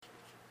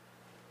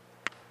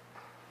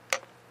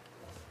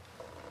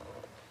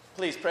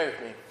Please pray with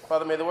me.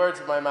 Father, may the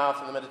words of my mouth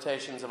and the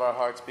meditations of our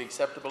hearts be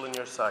acceptable in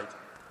your sight.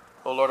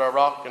 O Lord, our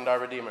rock and our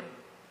redeemer.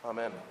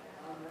 Amen.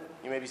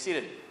 You may be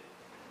seated.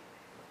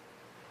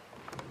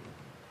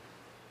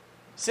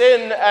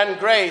 Sin and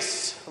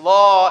grace,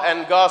 law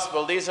and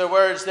gospel, these are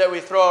words that we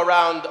throw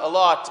around a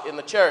lot in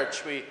the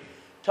church. We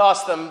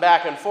toss them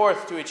back and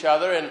forth to each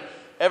other, and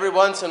every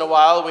once in a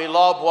while we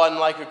lob one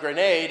like a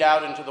grenade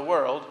out into the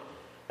world,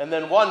 and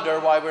then wonder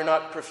why we're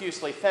not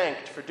profusely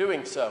thanked for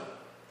doing so.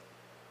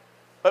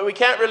 But we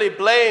can't really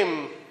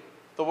blame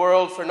the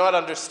world for not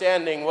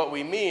understanding what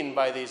we mean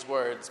by these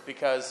words,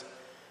 because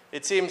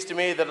it seems to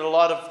me that a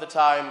lot of the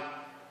time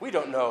we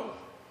don't know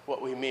what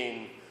we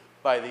mean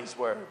by these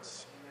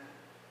words.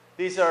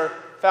 These are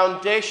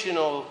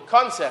foundational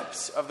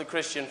concepts of the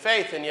Christian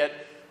faith, and yet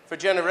for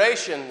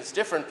generations,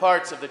 different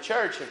parts of the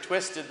church have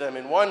twisted them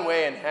in one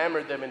way and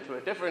hammered them into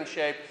a different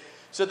shape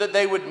so that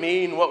they would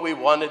mean what we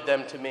wanted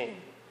them to mean,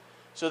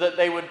 so that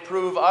they would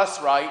prove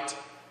us right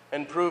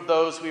and prove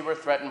those we were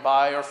threatened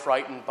by or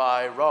frightened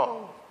by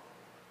wrong.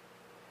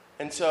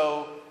 And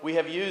so we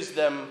have used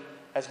them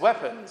as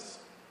weapons,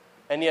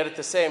 and yet at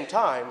the same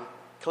time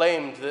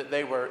claimed that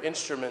they were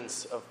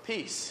instruments of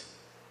peace.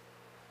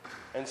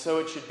 And so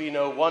it should be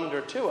no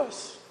wonder to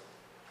us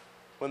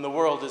when the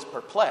world is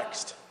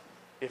perplexed,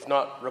 if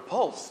not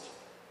repulsed,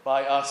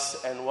 by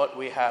us and what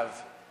we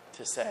have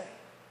to say.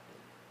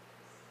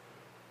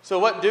 So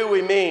what do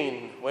we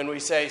mean when we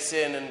say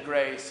sin and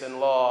grace and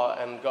law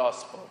and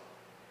gospel?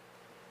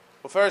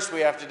 Well, first we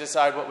have to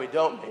decide what we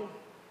don't mean.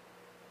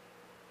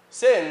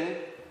 Sin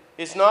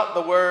is not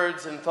the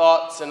words and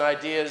thoughts and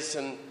ideas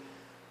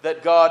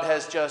that God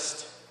has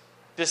just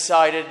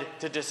decided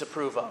to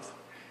disapprove of,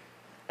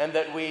 and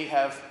that we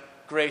have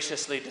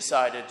graciously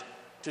decided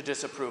to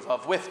disapprove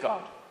of with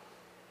God.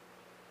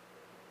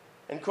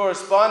 And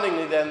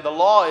correspondingly then, the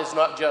law is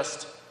not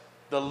just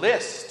the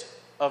list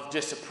of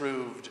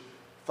disapproved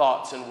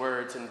thoughts and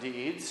words and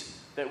deeds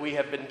that we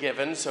have been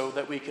given so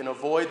that we can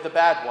avoid the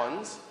bad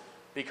ones,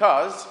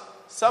 because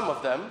some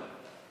of them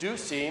do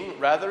seem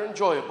rather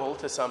enjoyable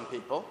to some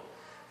people,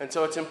 and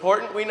so it's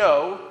important we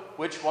know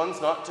which ones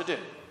not to do.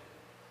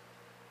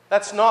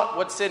 That's not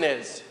what sin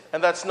is,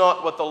 and that's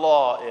not what the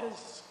law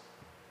is.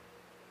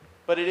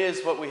 But it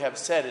is what we have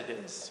said it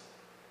is.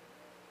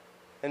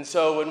 And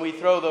so when we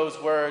throw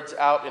those words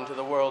out into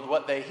the world,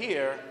 what they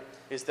hear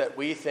is that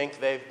we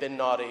think they've been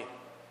naughty.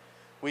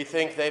 We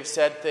think they've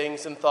said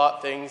things and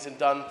thought things and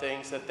done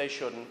things that they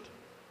shouldn't.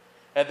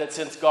 And that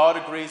since God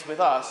agrees with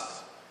us,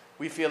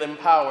 we feel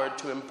empowered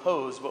to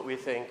impose what we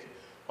think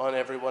on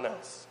everyone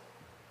else.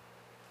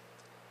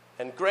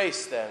 And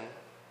grace, then,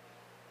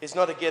 is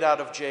not a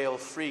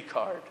get-out-of-jail-free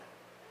card.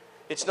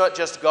 It's not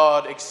just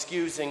God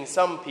excusing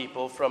some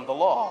people from the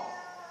law,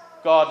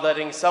 God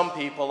letting some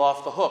people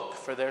off the hook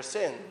for their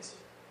sins.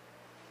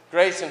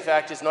 Grace, in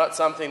fact, is not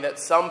something that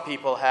some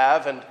people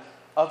have and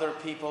other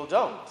people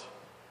don't,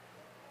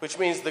 which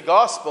means the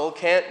gospel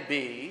can't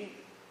be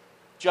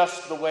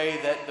just the way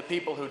that the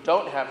people who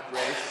don't have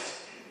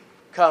grace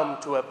come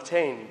to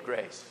obtain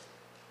grace.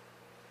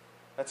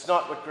 That's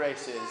not what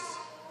grace is,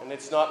 and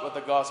it's not what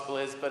the gospel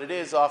is, but it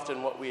is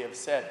often what we have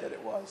said that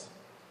it was.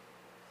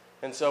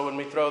 And so when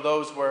we throw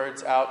those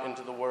words out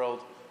into the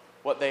world,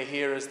 what they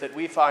hear is that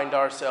we find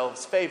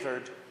ourselves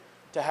favored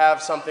to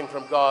have something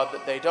from God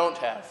that they don't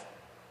have,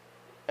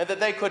 and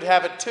that they could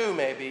have it too,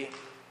 maybe,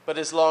 but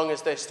as long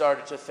as they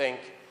started to think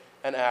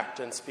and act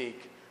and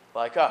speak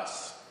like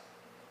us.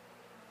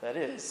 That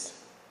is,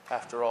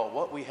 after all,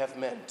 what we have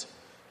meant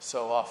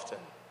so often.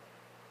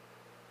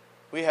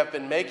 We have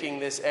been making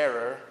this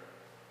error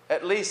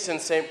at least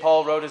since St.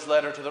 Paul wrote his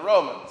letter to the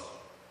Romans,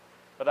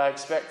 but I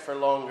expect for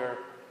longer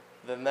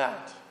than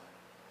that.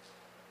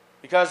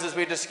 Because as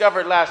we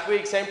discovered last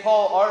week, St.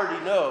 Paul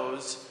already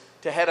knows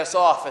to head us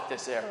off at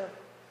this error,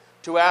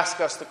 to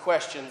ask us the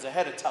questions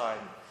ahead of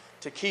time,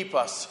 to keep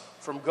us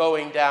from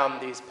going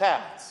down these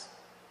paths.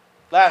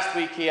 Last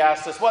week he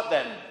asked us, what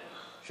then?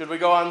 Should we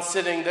go on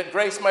sinning that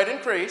grace might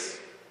increase?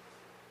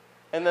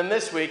 And then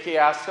this week he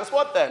asks us,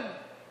 what then?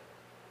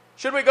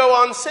 Should we go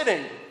on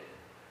sinning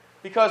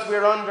because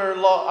we're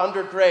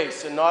under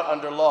grace and not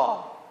under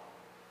law?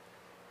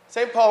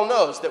 St. Paul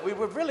knows that we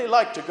would really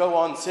like to go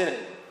on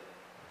sinning,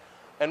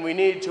 and we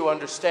need to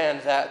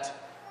understand that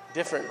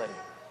differently.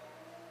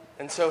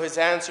 And so his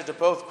answer to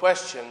both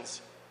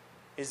questions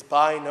is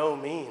by no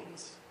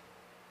means.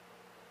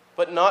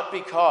 But not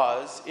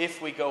because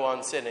if we go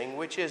on sinning,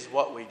 which is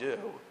what we do,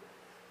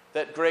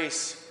 that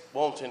grace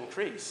won't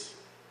increase.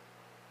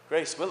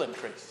 Grace will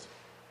increase.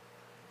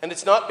 And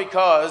it's not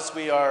because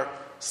we are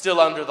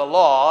still under the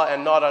law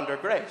and not under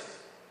grace.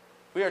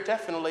 We are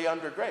definitely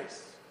under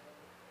grace.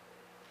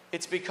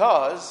 It's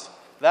because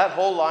that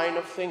whole line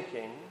of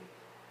thinking,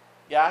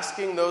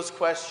 asking those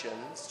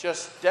questions,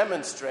 just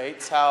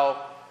demonstrates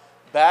how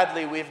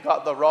badly we've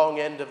got the wrong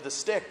end of the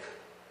stick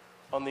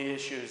on the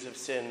issues of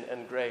sin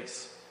and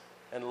grace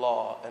and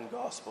law and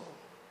gospel.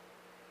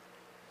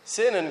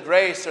 Sin and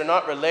grace are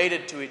not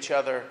related to each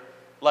other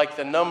like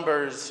the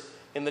numbers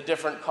in the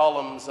different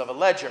columns of a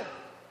ledger,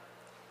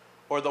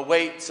 or the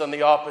weights on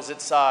the opposite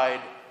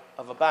side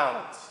of a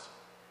balance.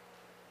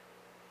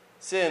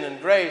 Sin and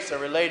grace are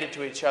related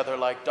to each other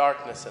like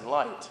darkness and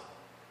light,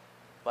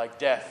 like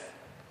death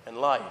and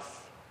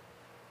life.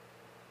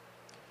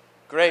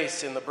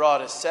 Grace, in the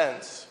broadest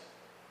sense,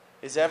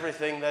 is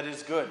everything that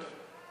is good.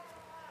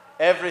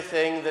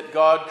 Everything that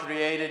God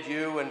created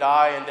you and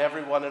I and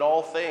everyone and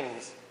all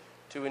things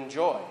to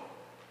enjoy.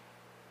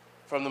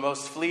 From the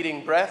most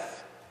fleeting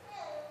breath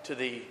to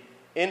the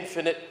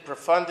infinite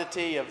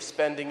profundity of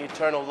spending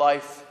eternal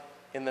life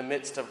in the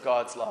midst of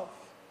God's love.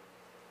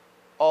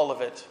 All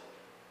of it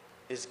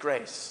is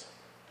grace.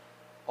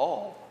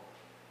 All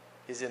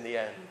is in the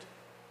end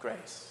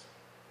grace.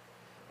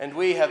 And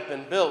we have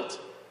been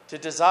built to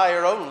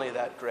desire only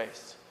that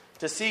grace,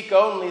 to seek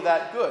only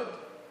that good.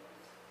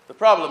 The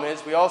problem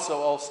is we also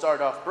all start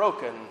off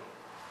broken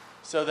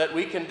so that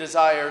we can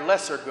desire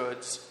lesser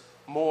goods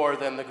more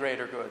than the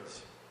greater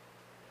goods,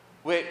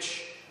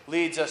 which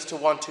leads us to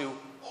want to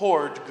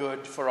hoard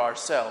good for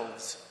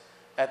ourselves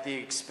at the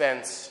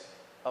expense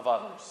of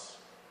others.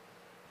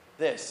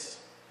 This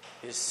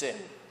is sin.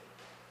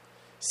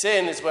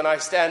 Sin is when I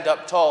stand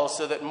up tall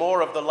so that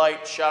more of the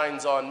light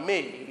shines on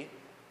me,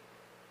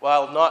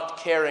 while not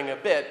caring a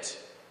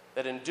bit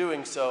that in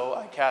doing so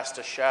I cast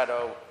a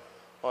shadow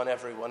on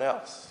everyone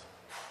else.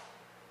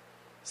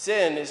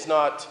 Sin is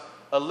not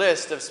a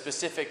list of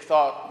specific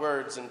thought,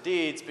 words, and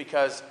deeds,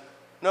 because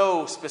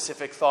no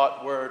specific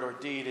thought, word, or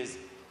deed is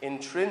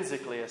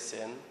intrinsically a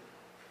sin,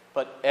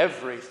 but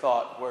every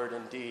thought, word,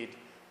 and deed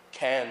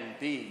can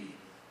be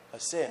a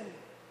sin.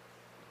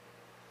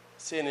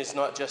 Sin is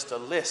not just a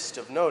list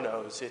of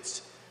no-nos,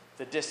 it's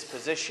the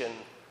disposition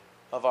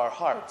of our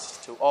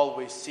hearts to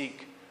always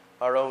seek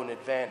our own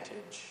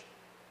advantage.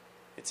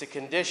 It's a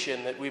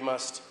condition that we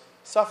must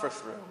suffer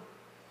through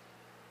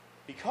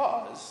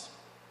because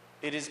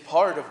it is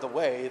part of the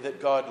way that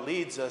God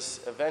leads us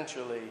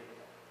eventually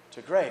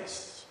to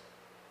grace.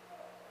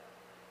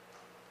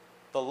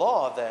 The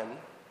law, then,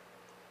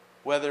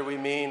 whether we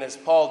mean, as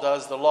Paul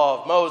does, the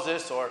law of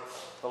Moses or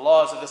the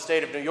laws of the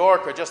state of New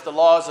York or just the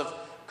laws of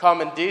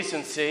common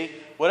decency,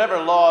 whatever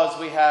laws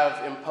we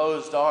have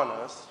imposed on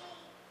us,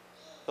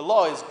 the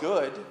law is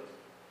good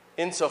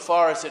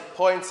insofar as it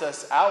points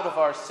us out of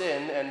our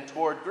sin and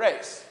toward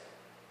grace.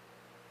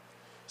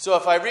 So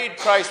if I read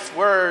Christ's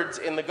words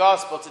in the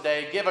gospel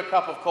today, give a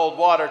cup of cold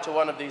water to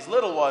one of these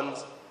little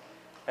ones,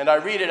 and I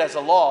read it as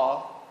a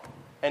law,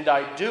 and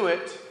I do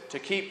it to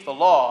keep the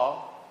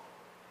law,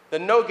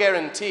 then no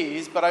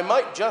guarantees, but I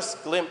might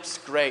just glimpse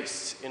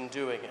grace in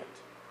doing it.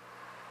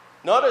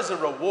 Not as a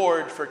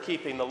reward for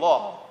keeping the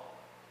law,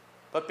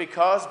 but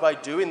because by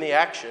doing the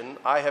action,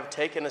 I have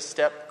taken a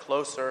step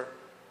closer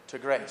to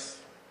grace.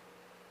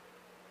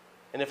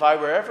 And if I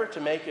were ever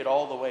to make it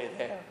all the way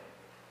there,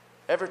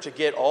 ever to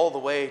get all the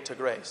way to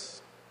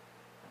grace,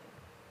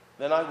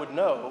 then I would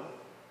know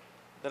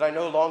that I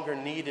no longer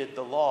needed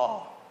the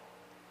law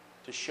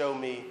to show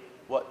me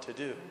what to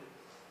do.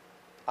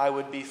 I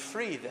would be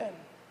free then.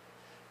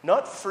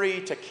 Not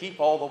free to keep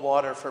all the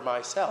water for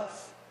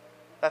myself.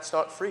 That's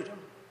not freedom.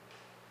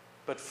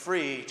 But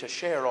free to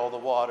share all the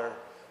water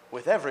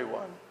with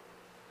everyone.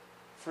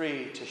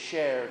 Free to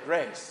share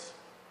grace,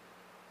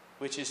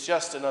 which is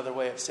just another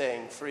way of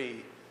saying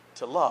free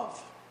to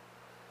love,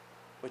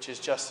 which is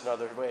just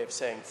another way of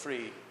saying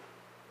free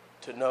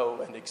to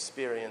know and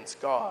experience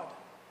God.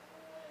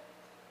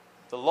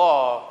 The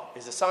law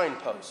is a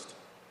signpost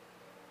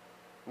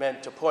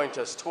meant to point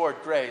us toward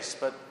grace,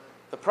 but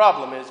the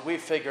problem is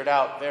we've figured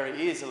out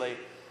very easily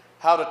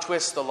how to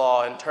twist the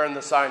law and turn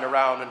the sign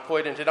around and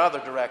point it in other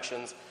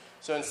directions.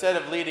 So instead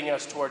of leading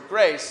us toward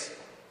grace,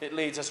 it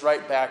leads us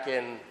right back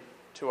in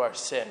to our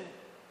sin.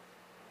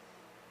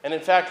 And in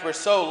fact, we're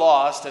so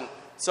lost and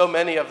so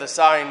many of the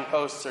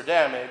signposts are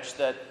damaged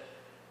that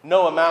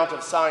no amount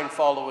of sign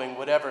following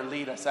would ever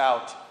lead us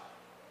out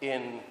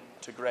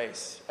into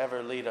grace,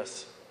 ever lead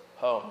us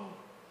home.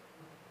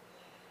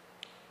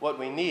 What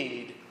we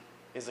need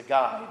is a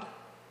guide,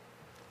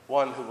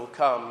 one who will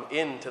come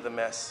into the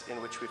mess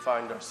in which we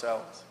find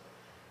ourselves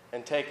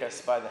and take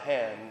us by the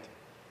hand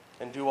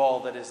and do all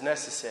that is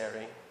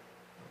necessary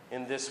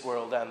in this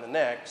world and the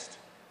next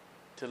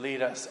to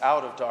lead us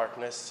out of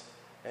darkness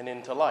and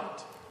into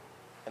light,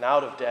 and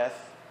out of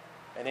death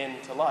and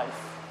into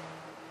life,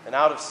 and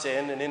out of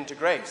sin and into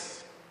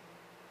grace.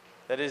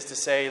 That is to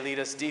say, lead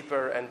us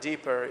deeper and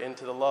deeper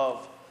into the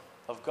love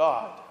of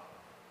God.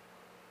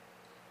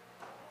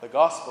 The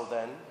gospel,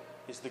 then,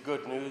 is the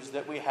good news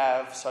that we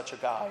have such a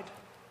guide,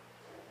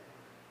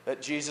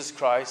 that Jesus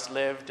Christ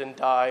lived and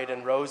died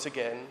and rose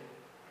again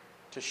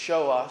to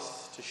show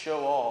us, to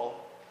show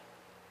all,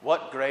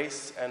 what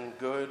grace and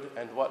good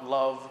and what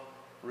love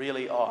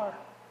really are,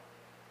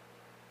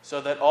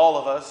 so that all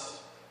of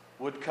us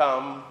would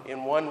come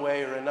in one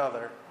way or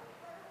another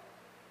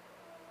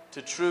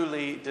to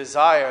truly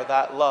desire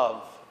that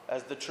love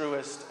as the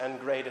truest and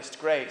greatest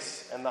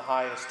grace and the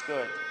highest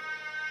good.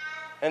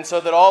 And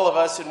so that all of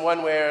us in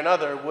one way or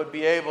another would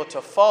be able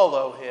to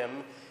follow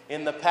him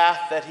in the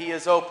path that he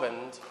has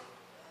opened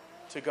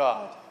to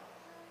God.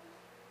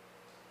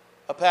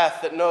 a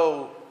path that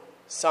no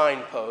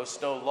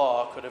signpost, no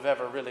law could have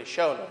ever really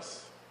shown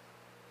us.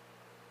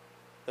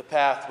 The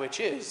path which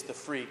is the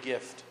free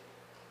gift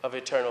of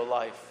eternal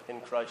life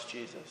in Christ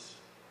Jesus.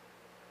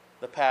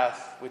 The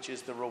path which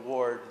is the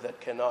reward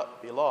that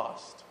cannot be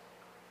lost.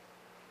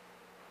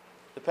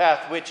 The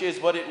path which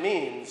is what it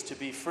means to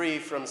be free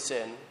from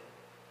sin,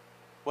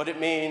 what it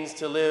means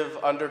to live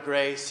under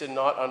grace and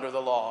not under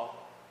the law.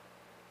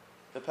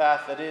 The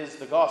path that is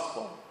the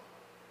gospel,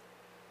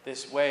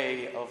 this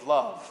way of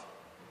love.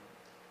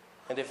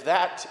 And if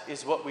that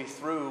is what we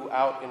threw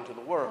out into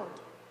the world,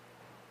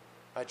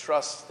 I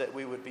trust that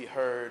we would be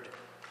heard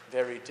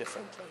very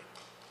differently.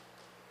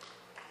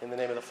 In the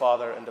name of the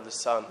Father, and of the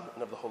Son,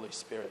 and of the Holy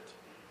Spirit.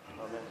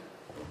 Amen.